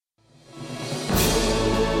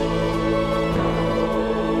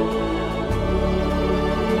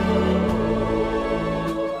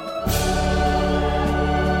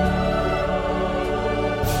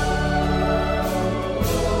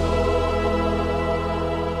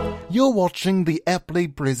You're watching the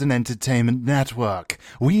Epley Prison Entertainment Network.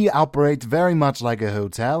 We operate very much like a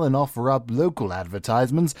hotel and offer up local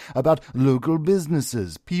advertisements about local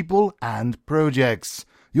businesses, people, and projects.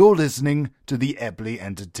 You're listening to the Epley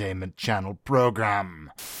Entertainment Channel program.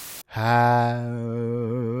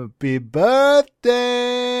 Happy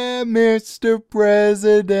birthday, Mr.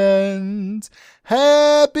 President.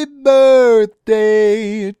 Happy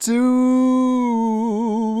birthday to...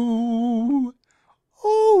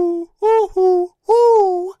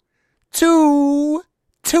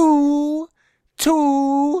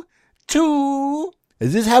 Two.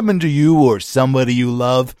 Has this happened to you or somebody you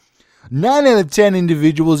love? 9 out of 10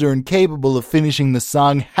 individuals are incapable of finishing the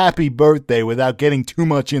song Happy Birthday without getting too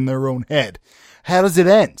much in their own head. How does it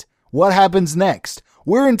end? What happens next?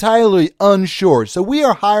 We're entirely unsure, so we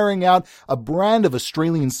are hiring out a brand of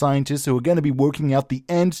Australian scientists who are going to be working out the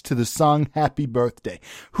end to the song Happy Birthday.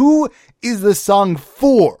 Who is the song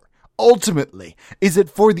for? Ultimately, is it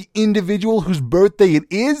for the individual whose birthday it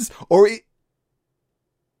is, or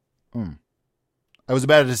I was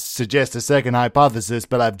about to suggest a second hypothesis,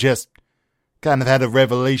 but I've just kind of had a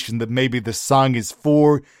revelation that maybe the song is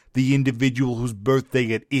for the individual whose birthday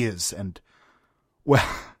it is, and, well,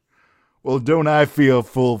 don't I feel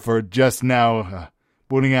full for just now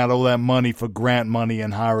putting out all that money for grant money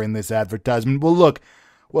and hiring this advertisement. Well, look,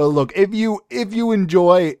 if you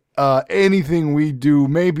enjoy anything we do,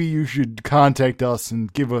 maybe you should contact us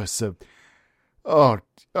and give us a... Oh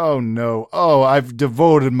no. I've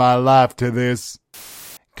devoted my life to this.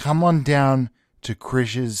 Come on down to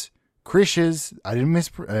Krish's, I didn't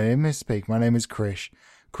misspeak. My name is Krish.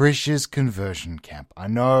 Krish's conversion camp. I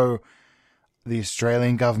know the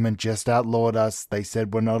Australian government just outlawed us. They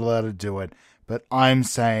said we're not allowed to do it. But I'm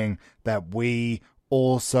saying that we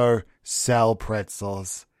also sell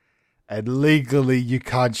pretzels. And legally, you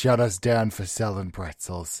can't shut us down for selling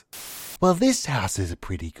pretzels. Well, this house is a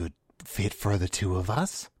pretty good fit for the two of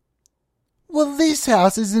us. Well, this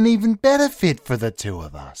house is an even better fit for the two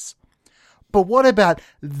of us. But what about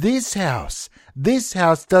this house? This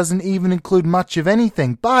house doesn't even include much of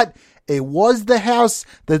anything, but it was the house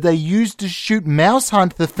that they used to shoot Mouse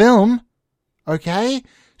Hunt the film. Okay?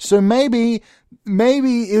 So maybe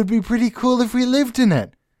it would be pretty cool if we lived in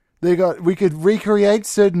it. We could recreate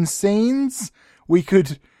certain scenes. We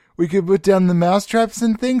could put down the mousetraps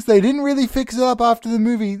and things. They didn't really fix it up after the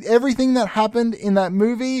movie. Everything that happened in that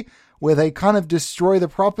movie where they kind of destroy the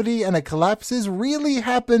property and it collapses really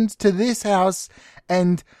happened to this house,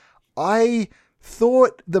 and I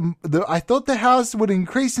thought the house would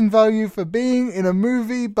increase in value for being in a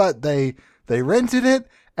movie, but they rented it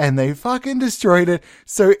and they fucking destroyed it.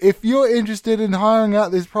 So if you're interested in hiring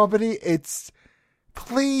out this property,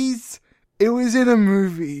 please, it was in a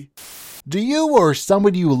movie. Do you or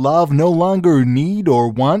somebody you love no longer need or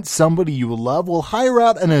want somebody you love? Well, hire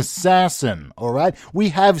out an assassin, alright? We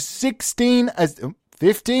have 15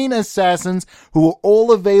 assassins who are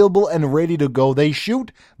all available and ready to go. They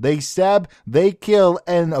shoot, they stab, they kill,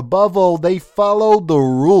 and above all, they follow the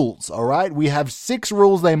rules, alright? We have 6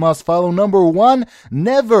 rules they must follow. Number 1,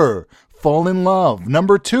 never fall in love.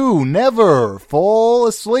 Number 2, never fall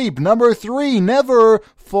asleep. Number 3, never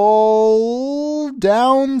fall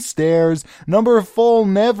downstairs. Number 4,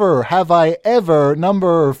 never have I ever.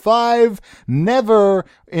 Number 5, never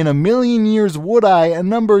in a million years would I. And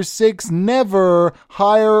number 6, never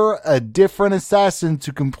hire a different assassin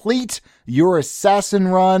to complete your assassin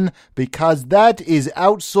run, because that is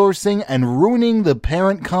outsourcing and ruining the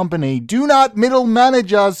parent company. Do not middle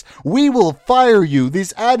manage us. We will fire you.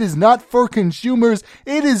 This ad is not for consumers.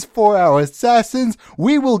 It is for our assassins.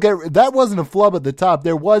 We will that wasn't a flub at the top.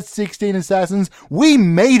 There was 16 assassins. We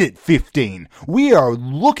made it 15. We are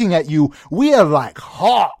looking at you. We are like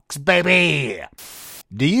hawks, baby.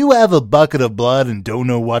 Do you have a bucket of blood and don't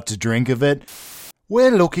know what to drink of it?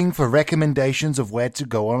 We're looking for recommendations of where to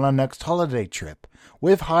go on our next holiday trip.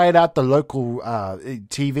 We've hired out the local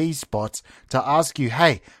TV spots to ask you,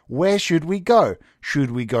 hey, where should we go?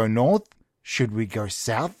 Should we go north? Should we go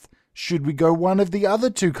south? Should we go one of the other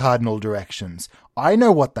 2 cardinal directions? I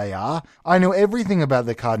know what they are. I know everything about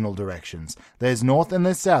the cardinal directions. There's north and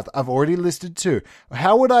there's south. I've already listed 2.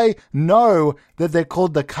 How would I know that they're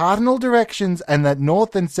called the cardinal directions and that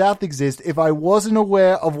north and south exist if I wasn't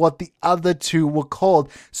aware of what the other 2 were called?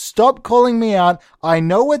 Stop calling me out. I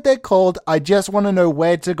know what they're called. I just want to know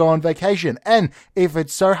where to go on vacation. And if it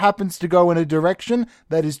so happens to go in a direction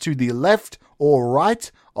that is to the left or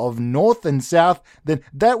right of north and south, then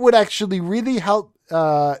that would actually really help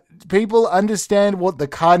people understand what the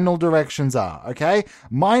cardinal directions are, okay?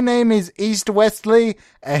 My name is East Westley,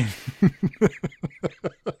 and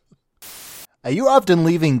You're often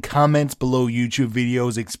leaving comments below YouTube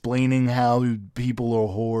videos explaining how people are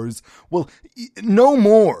whores. Well, no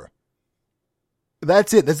more.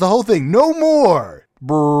 That's it. That's the whole thing. No more.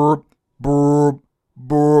 Burp, burp,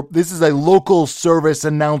 burp. This is a local service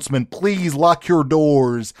announcement. Please lock your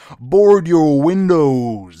doors. Board your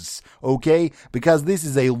windows. Okay? Because this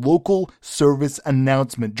is a local service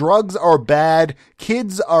announcement. Drugs are bad.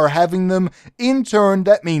 Kids are having them. In turn,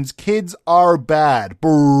 that means kids are bad.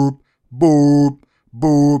 Burp. Boop,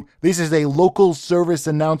 boop. This is a local service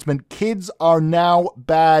announcement. Kids are now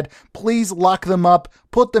bad. Please lock them up,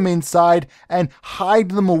 put them inside, and hide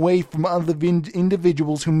them away from other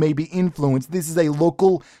individuals who may be influenced. This is a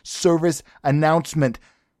local service announcement.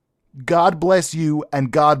 God bless you,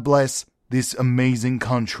 and God bless this amazing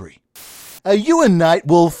country. Are you a night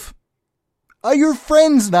wolf? Are your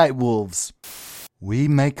friends night wolves? We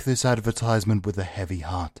make this advertisement with a heavy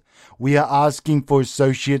heart. We are asking for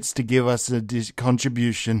associates to give us a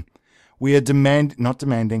contribution. We are not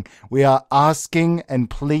demanding. We are asking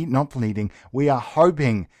and not pleading. We are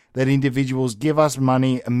hoping that individuals give us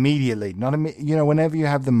money immediately. Whenever you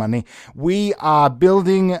have the money. We are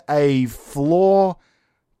building a floor.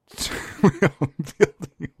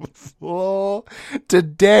 To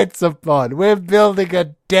dance upon. We're building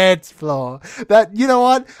a dance floor. You know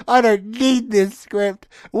what? I don't need this script.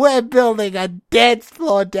 We're building a dance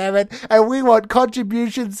floor, damn it. And we want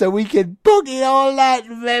contributions so we can boogie all night,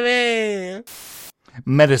 baby.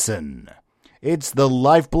 Medicine. It's the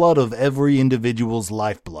lifeblood of every individual's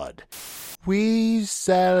lifeblood. We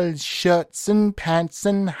sell shirts and pants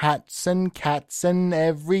and hats and cats and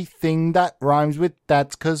everything that rhymes with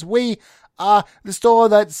that, 'cause we are the store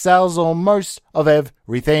that sells almost of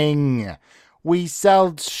everything. We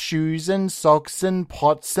sell shoes and socks and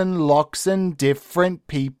pots and locks and different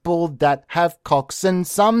people that have cocks and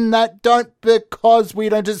some that don't, because we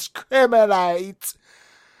don't discriminate.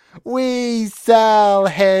 We sell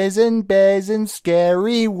hares and bears and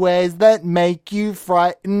scary wares that make you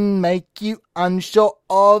frightened, make you unsure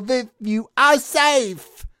of if you are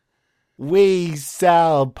safe. We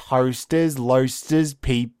sell posters, loasters,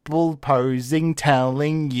 people posing,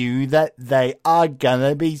 telling you that they are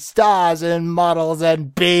gonna be stars and models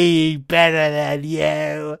and be better than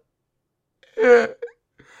you.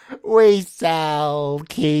 We sell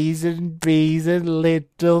keys and bees and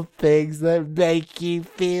little things that make you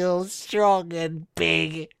feel strong and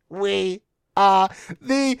big. We are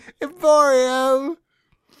the Emporium.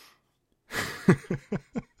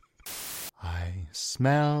 I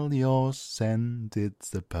smell your scent,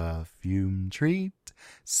 it's a perfume treat.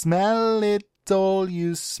 Smell it all,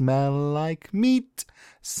 you smell like meat.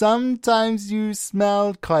 Sometimes you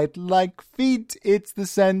smell quite like feet. It's the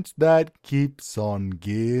scent that keeps on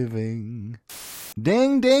giving.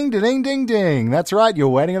 Ding, ding, ding, ding, ding. That's right, you're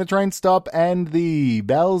waiting at a train stop and the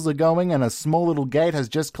bells are going and a small little gate has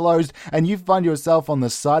just closed and you find yourself on the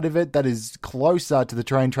side of it that is closer to the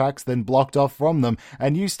train tracks than blocked off from them.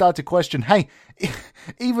 And you start to question, hey,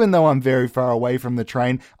 even though I'm very far away from the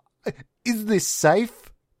train, is this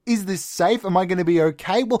safe? Is this safe? Am I going to be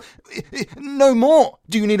okay? Well, no more.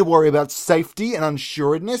 Do you need to worry about safety and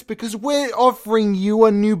unsuredness? Because we're offering you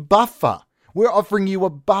a new buffer. We're offering you a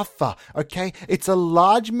buffer, okay? It's a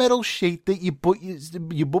large metal sheet that you put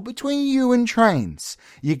between you and trains.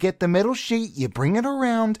 You get the metal sheet, you bring it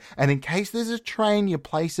around, and in case there's a train, you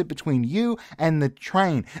place it between you and the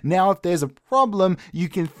train. Now, if there's a problem, you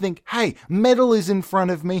can think, hey, metal is in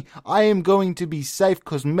front of me. I am going to be safe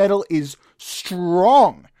because metal is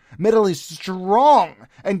strong. Metal is strong,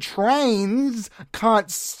 and trains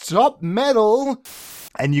can't stop metal.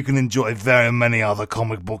 And you can enjoy very many other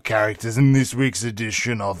comic book characters in this week's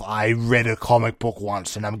edition of I Read a Comic Book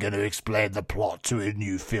Once and I'm going to explain the plot to a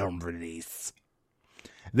new film release.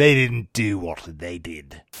 They didn't do what they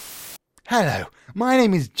did. Hello, my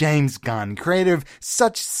name is James Gunn, creator of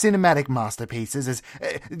such cinematic masterpieces as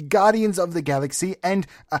Guardians of the Galaxy and,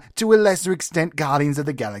 to a lesser extent, Guardians of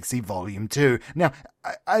the Galaxy Volume 2. Now,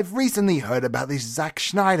 I've recently heard about this Zack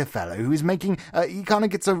Snyder fellow who is making, he kind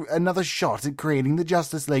of gets another shot at creating the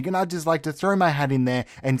Justice League, and I'd just like to throw my hat in there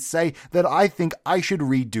and say that I think I should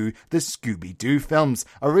redo the Scooby-Doo films.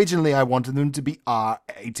 Originally, I wanted them to be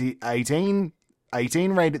R18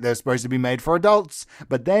 rated. They're supposed to be made for adults,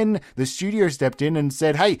 but then the studio stepped in and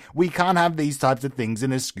said, hey, we can't have these types of things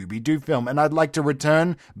in a Scooby-Doo film, and I'd like to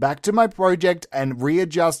return back to my project and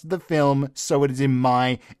readjust the film so it is in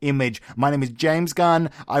my image. My name is James Gunn.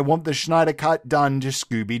 I want the Schneider cut done to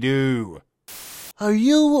Scooby-Doo. Are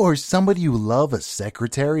you or somebody you love a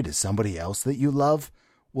secretary to somebody else that you love?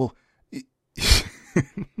 Well,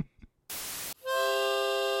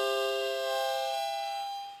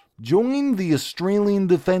 Join the Australian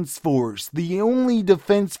Defence Force, the only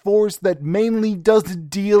defence force that mainly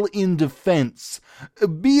doesn't deal in defence.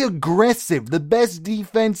 Be aggressive. The best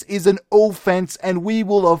defence is an offence, and we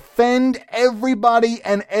will offend everybody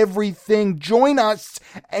and everything. Join us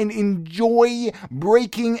and enjoy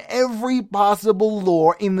breaking every possible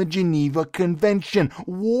law in the Geneva Convention.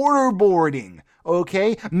 Waterboarding.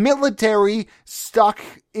 Okay, military stuck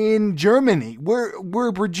in Germany.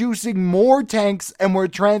 We're producing more tanks and we're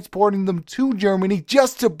transporting them to Germany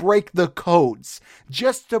just to break the codes.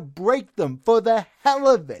 Just to break them for the hell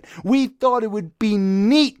of it. We thought it would be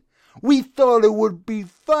neat. We thought it would be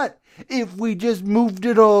fun if we just moved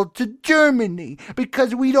it all to Germany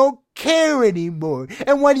because we don't care anymore.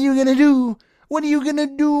 And what are you gonna do? What are you gonna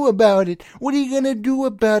do about it? What are you gonna do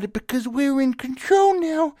about it? Because we're in control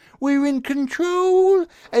now. We're in control.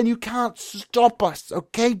 And you can't stop us,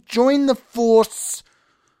 okay? Join the force.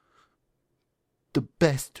 The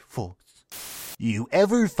best force. You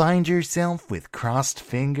ever find yourself with crossed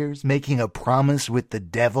fingers, making a promise with the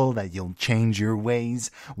devil that you'll change your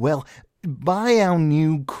ways? Well, buy our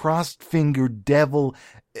new crossed finger devil,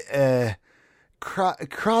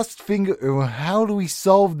 crossed finger. How do we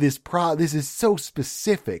solve this problem? This is so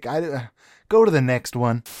specific. Go to the next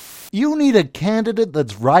one. You need a candidate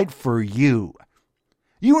that's right for you.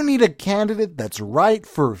 You need a candidate that's right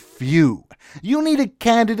for few. You need a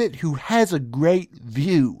candidate who has a great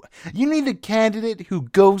view. You need a candidate who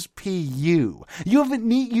goes PU. You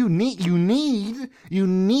need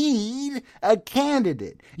a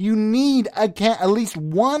candidate. You need at least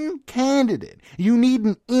one candidate. You need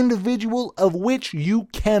an individual of which you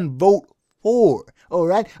can vote for.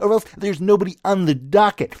 Alright? Or else there's nobody on the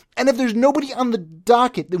docket. And if there's nobody on the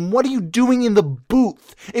docket, then what are you doing in the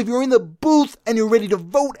booth? If you're in the booth and you're ready to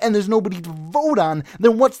vote and there's nobody to vote on,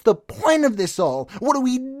 then what's the point of this all? What are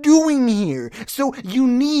we doing here? So you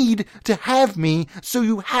need to have me so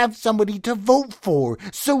you have somebody to vote for.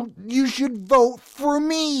 So you should vote for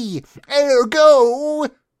me. Ergo,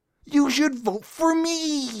 you should vote for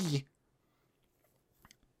me.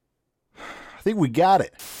 I think we got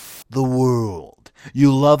it. The world.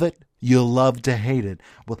 You love it, you love to hate it.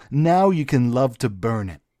 Well, now you can love to burn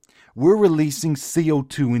it. We're releasing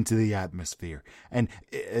CO2 into the atmosphere, and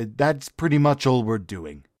that's pretty much all we're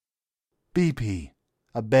doing. BP,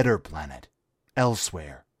 a better planet.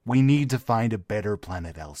 Elsewhere. We need to find a better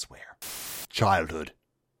planet elsewhere. Childhood.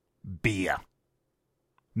 Beer.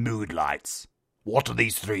 Mood lights. What do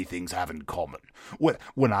these three things have in common?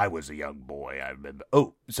 When I was a young boy, I remember...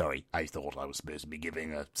 Oh, sorry, I thought I was supposed to be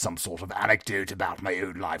giving some sort of anecdote about my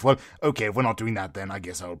own life. Well, okay, if we're not doing that, then I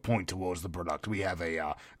guess I'll point towards the product. We have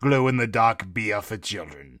a glow-in-the-dark beer for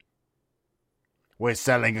children. We're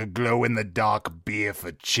selling a glow-in-the-dark beer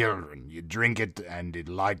for children. You drink it and it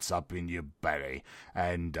lights up in your belly.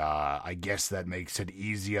 And I guess that makes it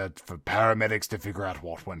easier for paramedics to figure out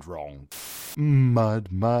what went wrong. Mud,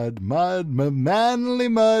 mud, mud, manly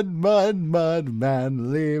mud, mud, mud,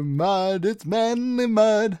 manly mud. It's manly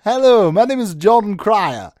mud. Hello, my name is John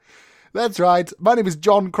Cryer. That's right, my name is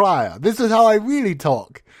John Cryer. This is how I really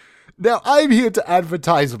talk. Now, I'm here to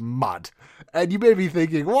advertise mud. And you may be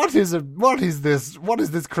thinking, what is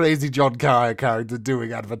this crazy John Cryer character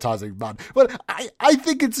doing advertising mud? Well, I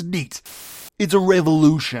think it's neat. It's a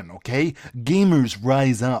revolution, okay? Gamers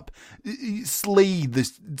rise up, slay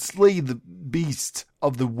the beast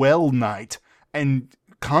of the Well Knight, and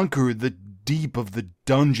conquer the deep of the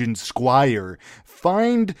Dungeon Squire.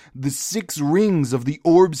 Find the 6 rings of the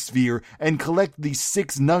Orb Sphere and collect the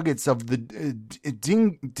 6 nuggets of the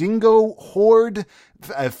Dingo Horde.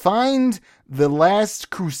 Find the last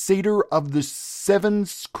Crusader of the 7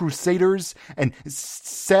 Crusaders and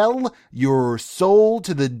sell your soul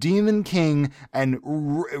to the Demon King and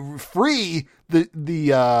free the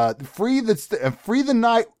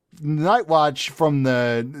Night Watch from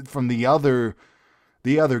the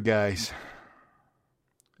other guys.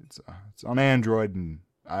 It's on Android and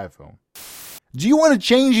iPhone. Do you want to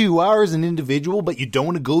change who you are as an individual, but you don't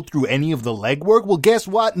want to go through any of the legwork? Well, guess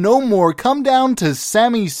what? No more. Come down to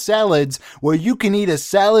Sammy's Salads, where you can eat a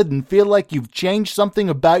salad and feel like you've changed something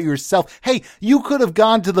about yourself. Hey, you could have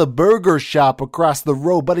gone to the burger shop across the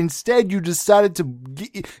road, but instead you decided to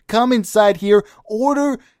come inside here,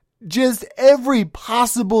 order just every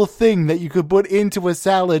possible thing that you could put into a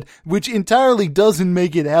salad, which entirely doesn't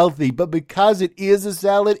make it healthy, but because it is a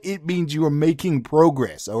salad, it means you are making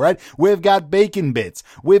progress, alright? We've got bacon bits,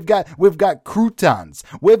 we've got croutons,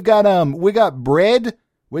 we got bread,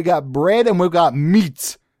 and we've got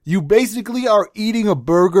meat. You basically are eating a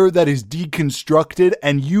burger that is deconstructed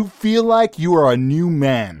and you feel like you are a new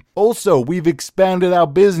man. Also, we've expanded our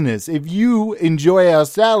business. If you enjoy our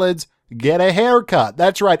salads, get a haircut.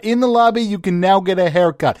 That's right. In the lobby, you can now get a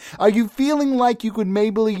haircut. Are you feeling like you could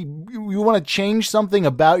you want to change something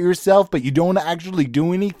about yourself, but you don't want to actually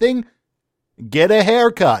do anything? Get a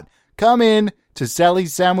haircut. Come in to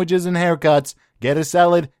Sally's Sandwiches and Haircuts, get a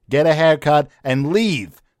salad, get a haircut, and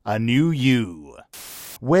leave a new you.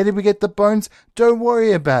 Where did we get the bones? Don't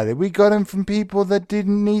worry about it. We got them from people that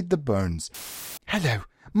didn't need the bones. Hello,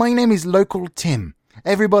 my name is Local Tim.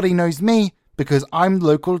 Everybody knows me because I'm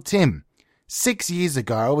Local Tim. 6 years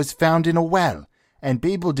ago, I was found in a well, and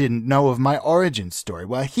people didn't know of my origin story.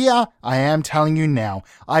 Well, here I am telling you now.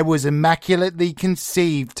 I was immaculately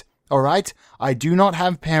conceived, all right? I do not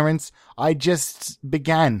have parents. I just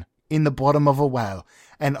began in the bottom of a well.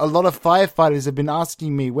 And a lot of firefighters have been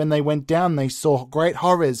asking me when they went down, they saw great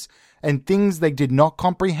horrors and things they did not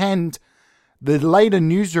comprehend. The later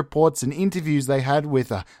news reports and interviews they had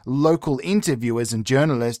with local interviewers and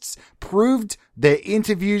journalists proved their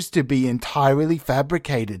interviews to be entirely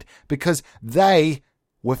fabricated because they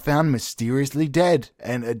were found mysteriously dead,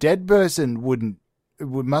 and a dead person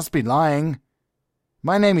must be lying.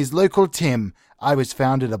 My name is Local Tim. I was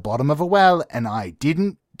found at the bottom of a well, and I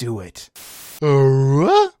didn't do it.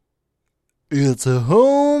 It's a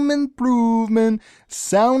home improvement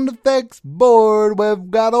sound effects board.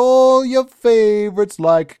 We've got all your favorites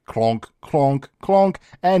like clonk, clonk, clonk,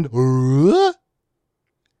 and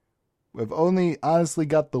we've only honestly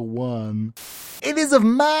got the one. It is of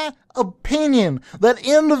my opinion that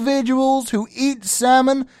individuals who eat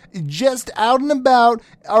salmon just out and about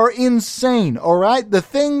are insane, alright? The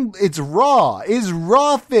thing, it's raw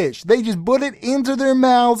fish. They just put it into their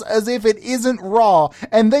mouths as if it isn't raw,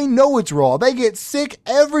 and they know it's raw. They get sick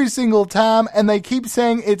every single time, and they keep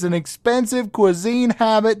saying it's an expensive cuisine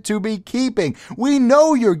habit to be keeping. We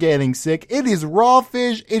know you're getting sick. It is raw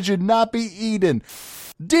fish. It should not be eaten.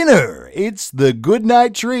 Dinner. It's the good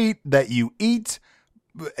night treat that you eat.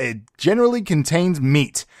 It generally contains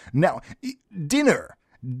meat. Now, dinner.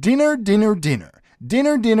 Dinner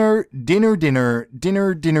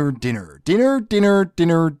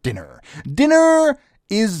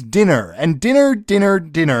is dinner. And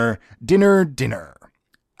dinner.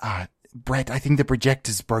 Brett, I think the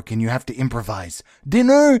projector's broken. You have to improvise.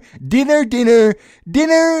 Dinner.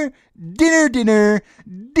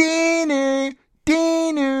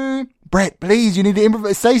 Brett, please, you need to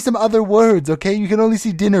improvise. Say some other words, okay? You can only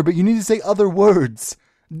see dinner, but you need to say other words.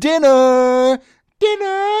 Dinner.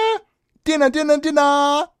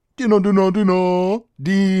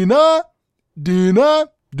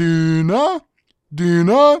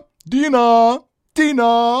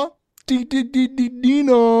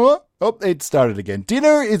 Oh, it started again.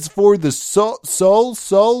 Dinner is for the soul.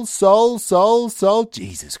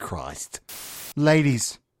 Jesus Christ.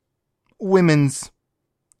 Ladies, women's,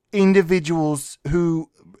 individuals who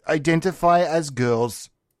identify as girls,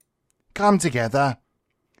 come together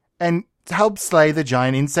and help slay the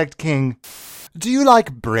giant insect king. Do you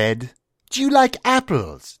like bread? Do you like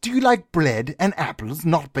apples? Do you like bread and apples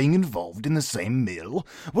not being involved in the same meal?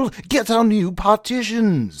 Well, get our new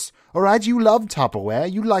partitions. Alright, you love Tupperware.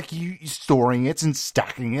 You like storing it and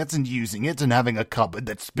stacking it and using it and having a cupboard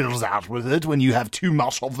that spills out with it when you have too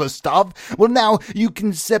much of the stuff. Well, now you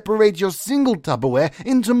can separate your single Tupperware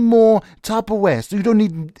into more Tupperware. So you don't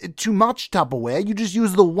need too much Tupperware. You just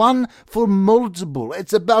use the one for multiple.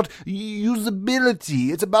 It's about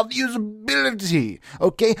usability.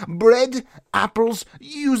 Okay? Bread, apples,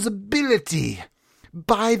 usability.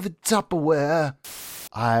 Buy the Tupperware.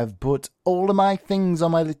 I've put all of my things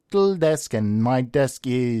on my little desk, and my desk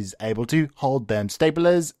is able to hold them.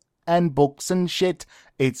 Staplers and books and shit.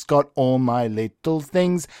 It's got all my little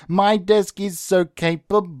things. My desk is so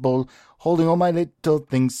capable, holding all my little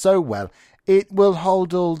things so well. It will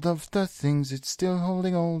hold all of the things. It's still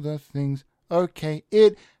holding all the things. Okay,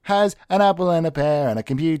 it has an apple and a pear and a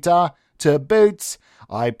computer to boot.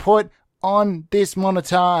 I put on this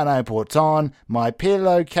monitor and I put on my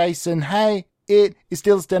pillowcase, and hey, it is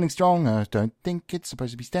still standing strong. I don't think it's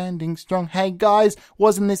supposed to be standing strong. Hey guys,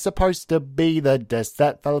 wasn't this supposed to be the desk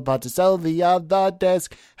that fell apart to sell the other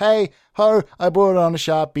desk? Hey ho, I bought on a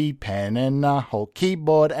Sharpie pen and a whole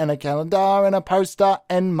keyboard and a calendar and a poster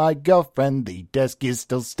and my girlfriend. The desk is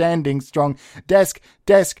still standing strong. Desk.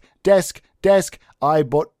 I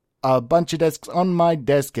bought a bunch of desks on my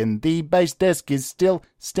desk and the base desk is still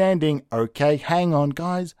standing. Okay, hang on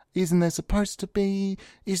guys. Isn't this supposed to be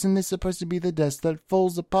the desk that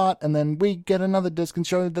falls apart and then we get another desk and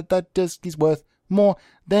show that desk is worth more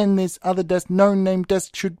than this other desk. No-name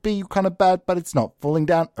desk should be kind of bad, but it's not falling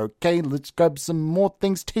down. Okay, let's grab some more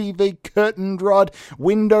things. TV, curtain rod,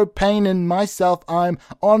 window pane, and myself. I'm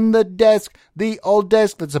on the desk. The old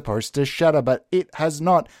desk that's supposed to shatter, but it has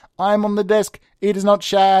not. I'm on the desk. It is not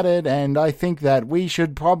shattered, and I think that we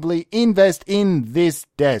should probably invest in this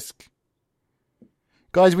desk.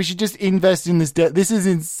 Guys, we should just invest in this desk. This is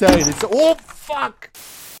insane. Oh, fuck!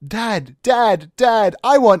 Dad,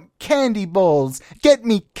 I want candy balls. Get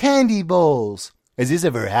me candy balls. Has this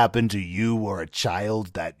ever happened to you or a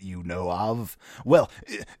child that you know of? Well,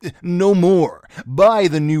 no more. Buy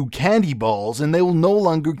the new candy balls and they will no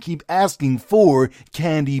longer keep asking for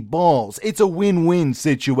candy balls. It's a win-win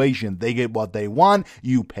situation. They get what they want,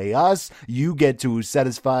 you pay us, you get to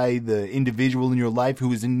satisfy the individual in your life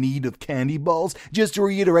who is in need of candy balls. Just to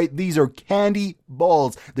reiterate, these are candy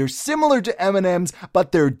balls. They're similar to M&M's,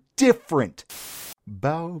 but they're different.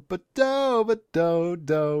 Bow, ba-do, ba-do,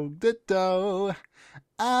 do, da, do.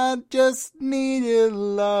 I just need you to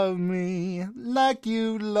love me like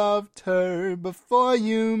you loved her before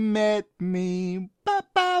you met me.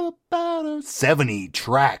 70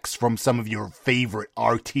 tracks from some of your favorite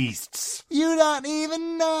artists. You don't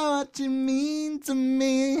even know what you mean to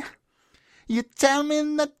me. You tell me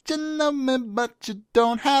that you love me, but you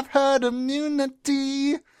don't have herd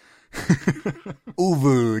immunity.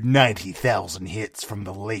 Over 90,000 hits from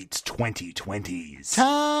the late 2020s.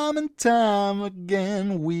 Time and time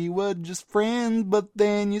again, we were just friends, but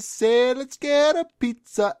then you said, let's get a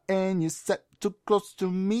pizza, and you sat too close to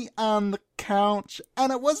me on the couch,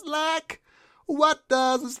 and it was like, what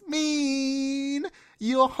does this mean?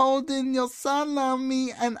 You're holding your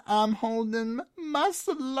salami, and I'm holding my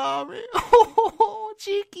salami. Oh,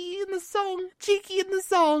 cheeky in the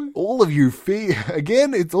song. All of your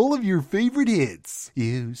it's all of your favorite hits.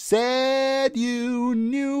 You said you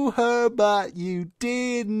knew her, but you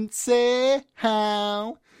didn't say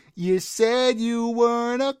how. You said you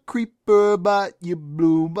weren't a creeper, but you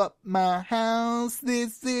blew up my house.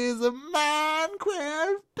 This is a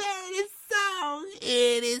Minecraft parody song.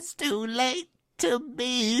 It is too late to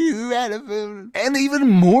be relevant. And even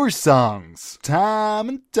more songs. Time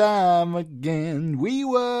and time again, we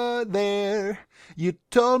were there. You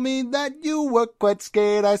told me that you were quite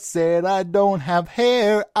scared. I said I don't have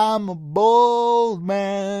hair. I'm a bold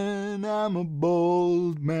man.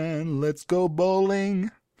 Let's go bowling.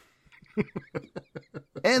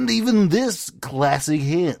 And even this classic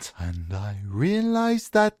hit. And I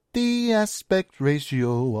realized that the aspect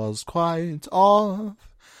ratio was quite off.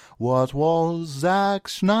 What was Zack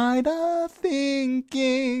Snyder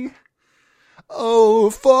thinking?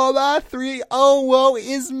 Oh, 4x3, oh, woe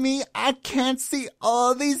is me. I can't see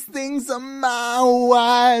all these things on my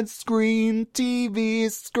widescreen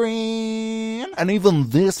TV screen. And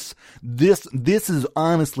even this is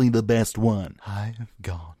honestly the best one. I've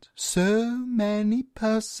got so many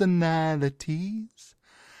personalities.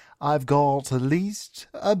 I've got at least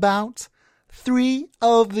about 3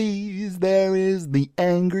 of these. There is the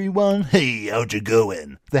angry one. Hey, how'd you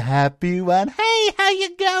going? The happy one. Hey, how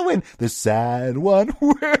you going? The sad one.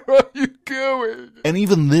 Where are you going? And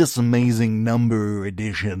even this amazing number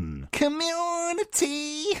edition.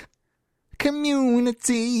 Community.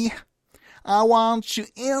 I want you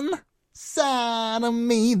inside of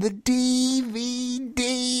me. The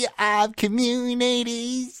DVD of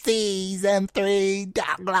Community Season 3.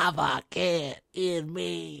 Doc Glover Kid in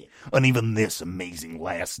me. And even this amazing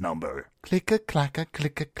last number. Click-a-clack-a,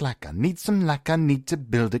 need some lack, I need to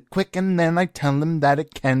build it quick, and then I tell them that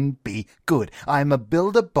it can be good. I'm a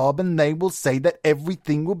builder, Bob, and they will say that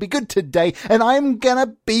everything will be good today, and I'm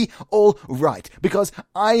gonna be all right, because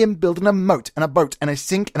I am building a moat, and a boat, and a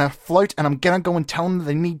sink, and a float, and I'm gonna go and tell them that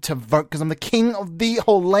they need to vote, because I'm the king of the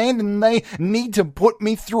whole land, and they need to put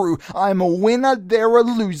me through. I'm a winner, they're a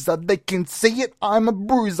loser, they can see it, I'm a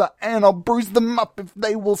bruiser, and I'll bruise them up if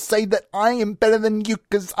they will say that I am better than you,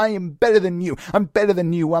 because I am better than you. I'm better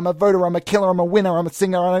than you. I'm a voter. I'm a killer. I'm a winner. I'm a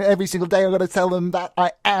singer. And every single day I've got to tell them that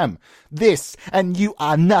I am this and you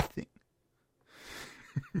are nothing.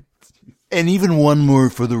 And even one more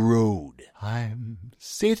for the road. I'm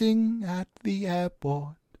sitting at the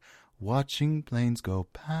airport, watching planes go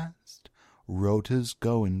past, rotors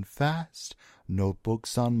going fast,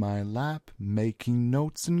 notebooks on my lap, making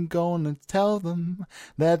notes and gonna tell them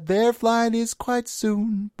that their flight is quite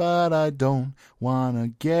soon, but I don't wanna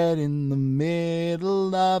get in the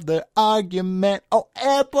middle of their argument. Oh,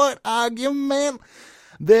 airport argument.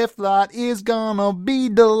 Their flight is gonna be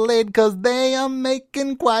delayed 'cause they are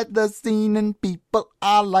making quite the scene and people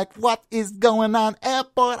are like, what is going on?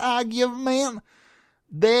 Airport argument.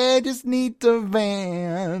 They just need to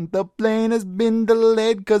vent. The plane has been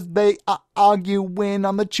delayed 'cause they are arguing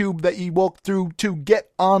on the tube that you walk through to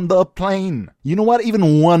get on the plane. You know what?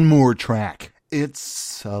 Even one more track.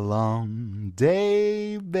 It's a long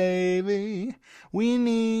day, baby. We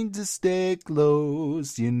need to stay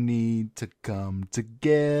close. You need to come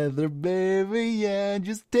together, baby. Yeah,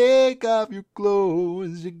 just take off your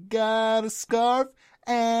clothes. You got a scarf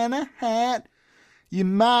and a hat. You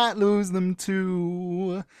might lose them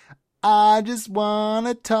too. I just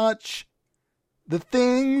wanna touch the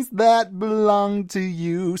things that belong to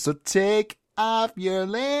you. So take off your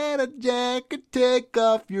leather jacket, take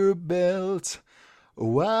off your belt.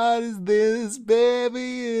 What is this,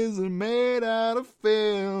 baby? Is it made out of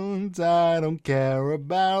felt? I don't care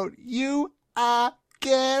about you. I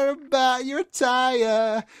care about your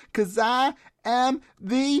tire. 'Cause I am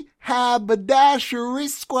the haberdashery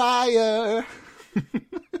squire.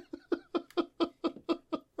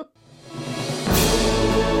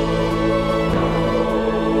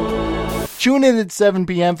 Tune in at 7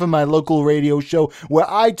 p.m. for my local radio show where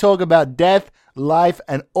I talk about death, life,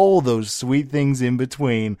 and all those sweet things in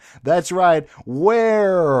between. That's right,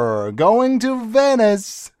 we're going to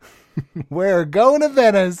Venice. We're going to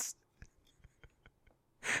Venice.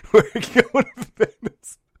 We're going to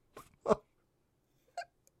Venice.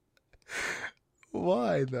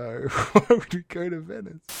 Why, though? Why would we go to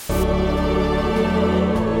Venice?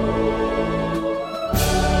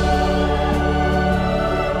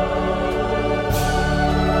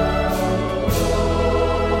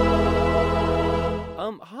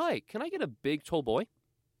 Hi, can I get a big tall boy?